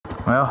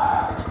Well,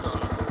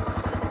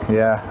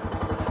 yeah,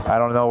 I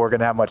don't know we're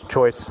gonna have much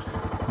choice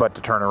but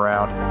to turn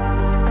around.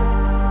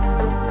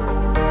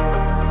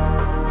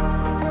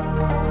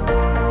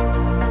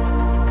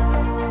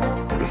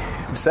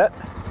 Set?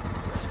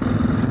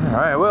 All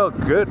right, well,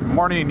 good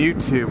morning,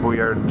 YouTube. We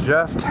are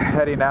just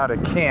heading out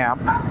of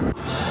camp.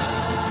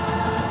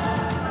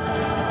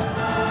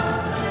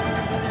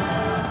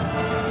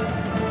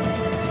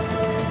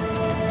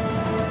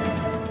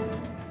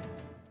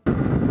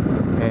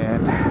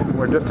 And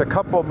we're just a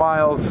couple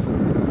miles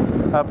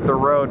up the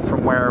road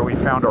from where we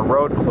found a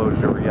road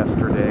closure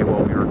yesterday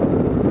while we were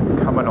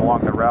coming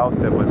along the route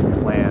that was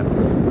planned.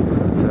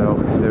 So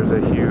there's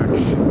a huge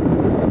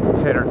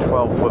 10 or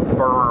 12 foot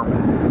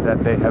berm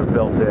that they have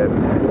built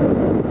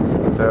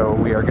in. So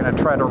we are going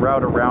to try to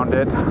route around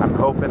it. I'm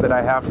hoping that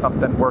I have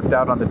something worked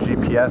out on the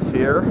GPS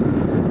here.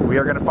 We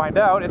are going to find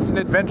out. It's an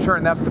adventure,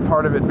 and that's the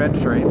part of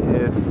adventuring,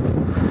 is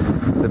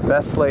the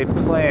best laid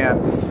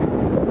plans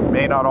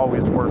may not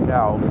always work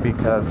out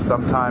because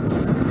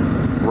sometimes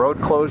road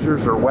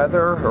closures or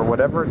weather or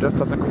whatever just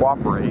doesn't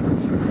cooperate.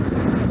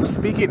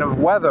 Speaking of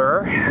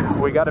weather,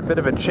 we got a bit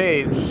of a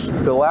change.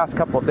 The last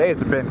couple of days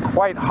have been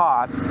quite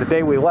hot. The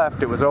day we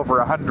left, it was over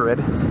 100.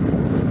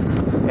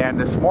 And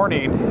this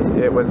morning,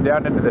 it was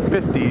down into the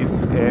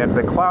 50s, and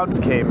the clouds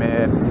came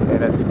in,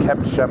 and it's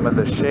kept some of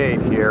the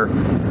shade here.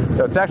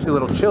 So it's actually a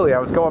little chilly. I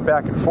was going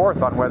back and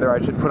forth on whether I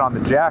should put on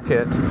the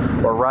jacket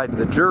or ride in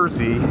the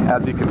jersey.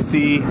 As you can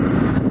see,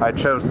 I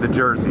chose the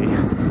jersey.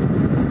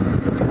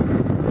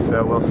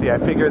 So we'll see. I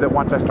figure that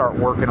once I start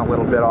working a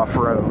little bit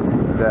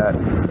off-road, that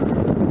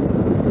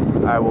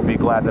I will be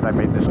glad that I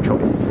made this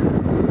choice.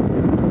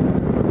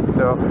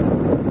 So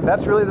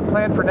that's really the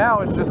plan for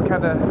now, is just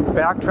kind of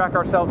backtrack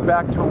ourselves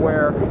back to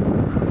where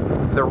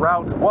the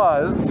route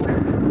was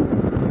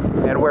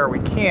and where we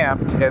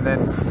camped, and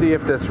then see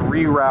if this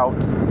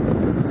reroute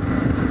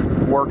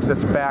works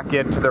us back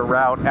into the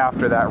route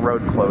after that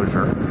road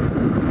closure.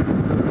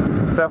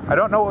 So I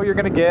don't know what you're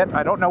going to get.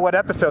 I don't know what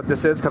episode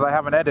this is because I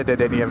haven't edited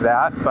any of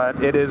that,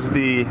 but it is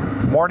the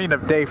morning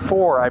of day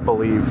 4, I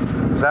believe.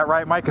 Is that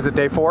right, Mike? Is it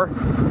day 4?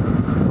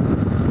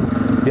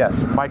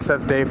 Yes, Mike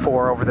says day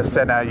 4 over the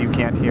Seneca. You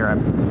can't hear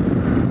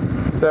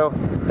him. So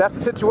that's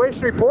the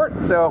situation report.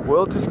 So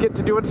we'll just get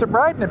to doing some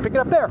riding and pick it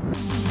up there.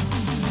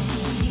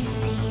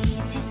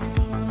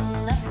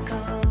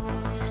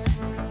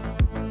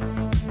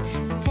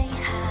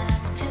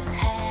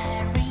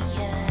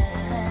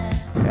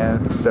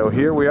 And so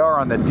here we are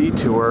on the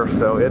detour.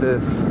 So it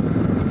is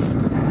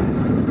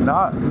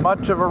not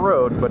much of a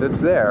road, but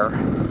it's there.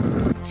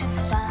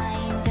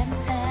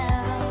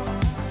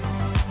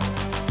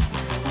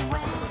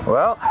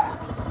 Well,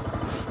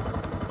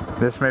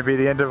 this may be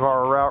the end of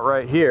our route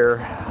right here.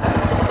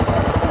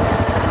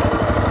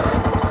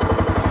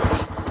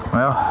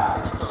 Well,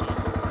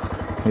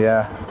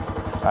 yeah,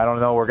 I don't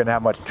know we're gonna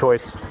have much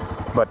choice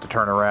but to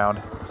turn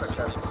around.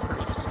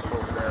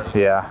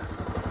 Yeah,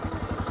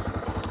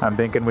 I'm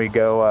thinking we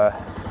go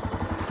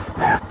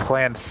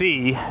plan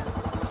C,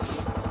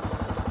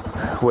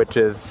 which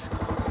is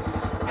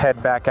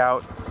head back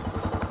out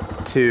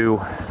to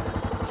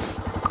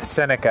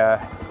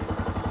Seneca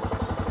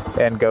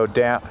and go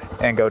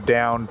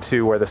down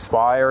to where the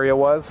spa area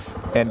was,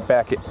 and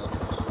back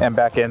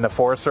in the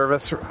Forest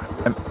Service,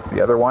 and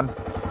the other one.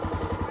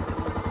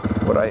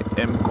 What I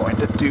am going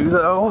to do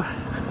though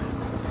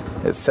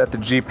is set the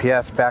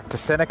GPS back to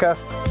Seneca.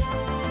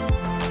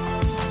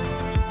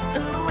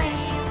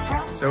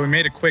 So we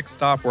made a quick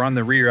stop. We're on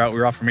the reroute. We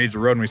were off a major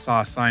road and we saw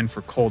a sign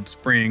for Cold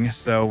Spring.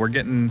 So we're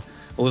getting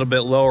a little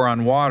bit lower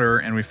on water,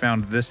 and we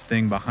found this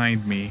thing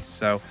behind me.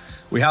 So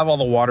we have all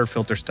the water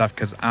filter stuff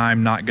because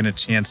I'm not going to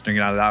chance doing it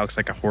out of that. It looks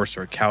like a horse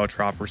or a cow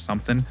trough or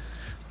something.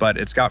 But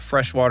it's got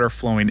fresh water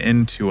flowing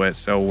into it.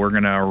 So we're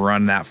going to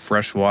run that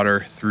fresh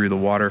water through the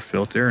water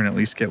filter and at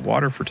least get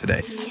water for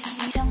today.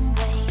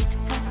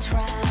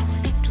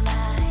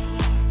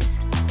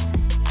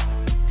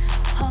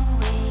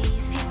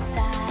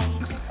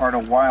 Part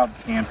of wild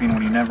camping,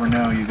 when you never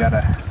know, you got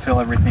to fill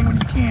everything when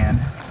you can.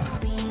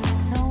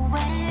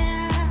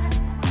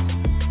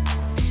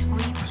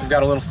 So we've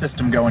got a little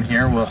system going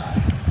here. We'll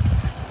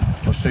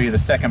show you the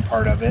second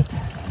part of it,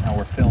 how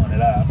we're filling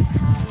it up.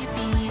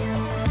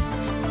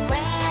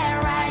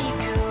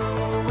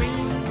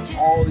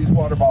 All these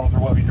water bottles are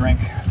what we drank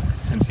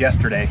since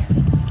yesterday,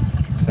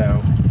 so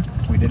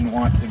we didn't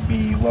want to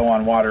be low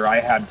on water.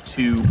 I had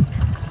 2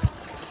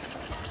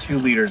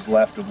 liters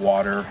left of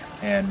water,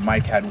 and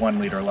Mike had 1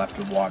 liter left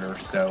of water,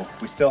 so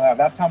we still have,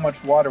 that's how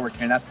much water we're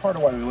carrying. That's part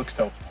of why we look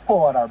so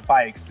full on our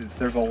bikes, is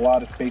there's a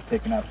lot of space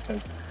taken up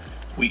because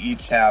we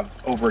each have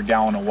over a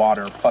gallon of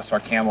water plus our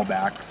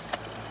camelbacks.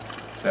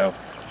 So,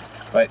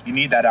 but you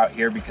need that out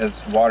here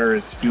because water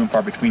is few and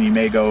far between. You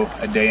may go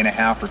a day and a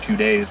half or 2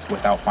 days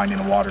without finding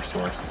a water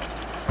source.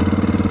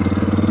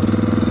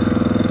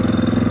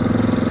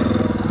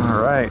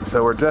 All right,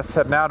 so we're just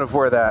heading out of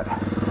where that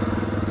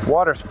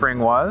water spring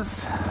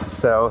was.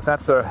 So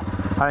that's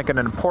I think an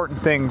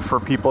important thing for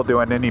people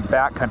doing any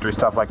backcountry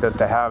stuff like this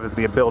to have, is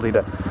the ability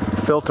to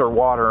filter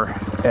water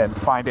and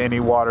find any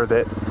water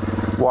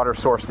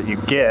source that you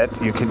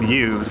can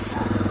use,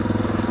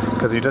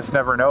 because you just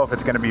never know if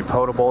it's going to be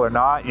potable or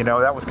not. You know,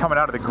 that was coming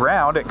out of the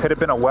ground. It could have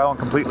been a well and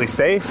completely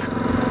safe.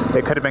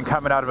 It could have been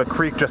coming out of a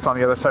creek just on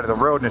the other side of the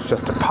road and it's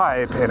just a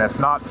pipe and it's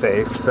not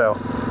safe. So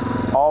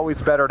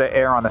always better to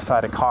err on the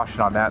side of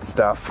caution on that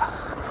stuff.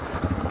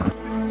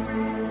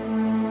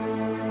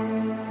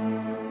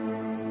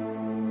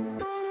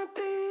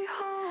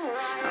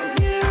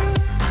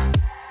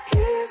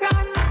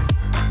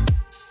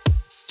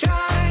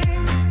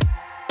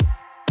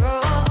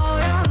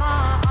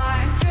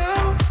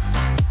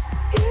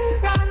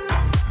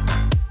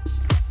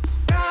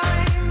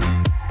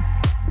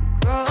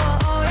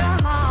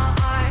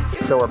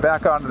 So we're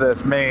back onto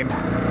this main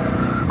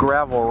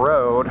gravel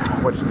road,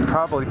 which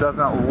probably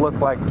doesn't look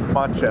like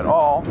much at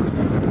all,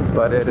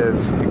 but it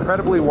is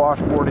incredibly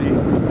washboardy,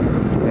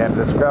 and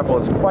this gravel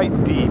is quite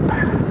deep,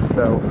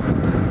 so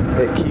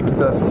it keeps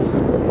us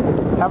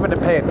having to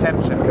pay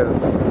attention,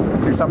 because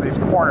through some of these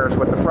corners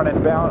with the front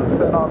end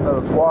bouncing on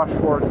those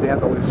washboards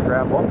and the loose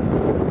gravel,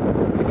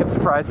 it can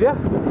surprise you.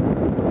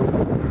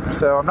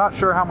 So I'm not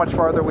sure how much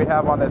farther we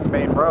have on this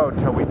main road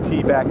till we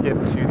tee back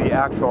into the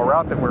actual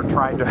route that we're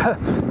trying to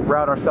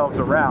route ourselves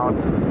around.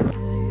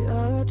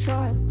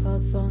 Try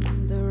path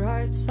on the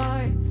right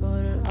side,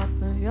 put it up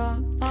in your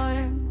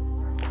mind.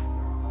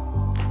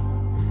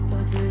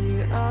 But did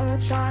you ever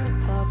try the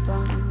path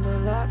on the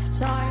left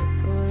side,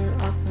 put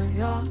it up in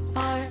your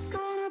mind? It's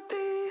gonna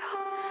be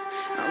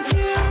hard.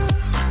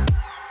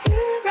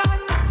 You run,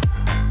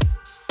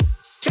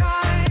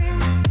 drive,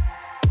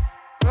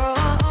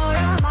 roll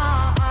your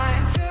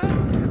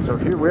mind. So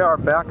here we are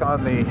back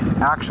on the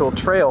actual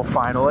trail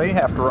finally,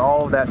 after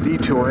all of that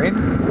detouring.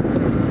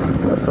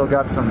 I've still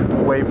got some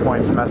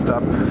waypoints messed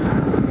up.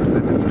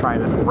 It's trying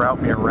to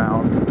route me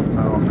around. So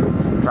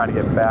I'm trying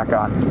to get back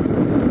on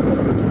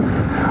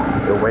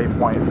the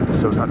waypoint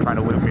so it's not trying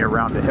to loop me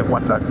around to hit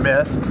ones I've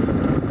missed.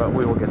 But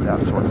we will get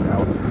that sorted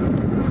out.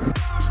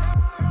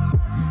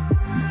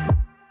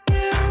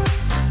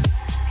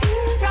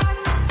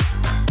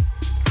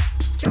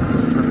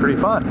 It's been pretty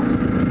fun.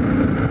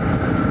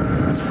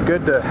 It's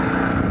good to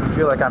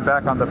feel like I'm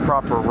back on the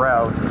proper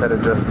route instead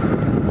of just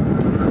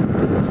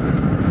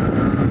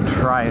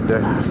trying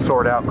to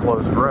sort out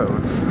closed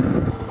roads.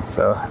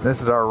 So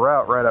this is our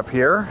route right up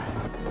here.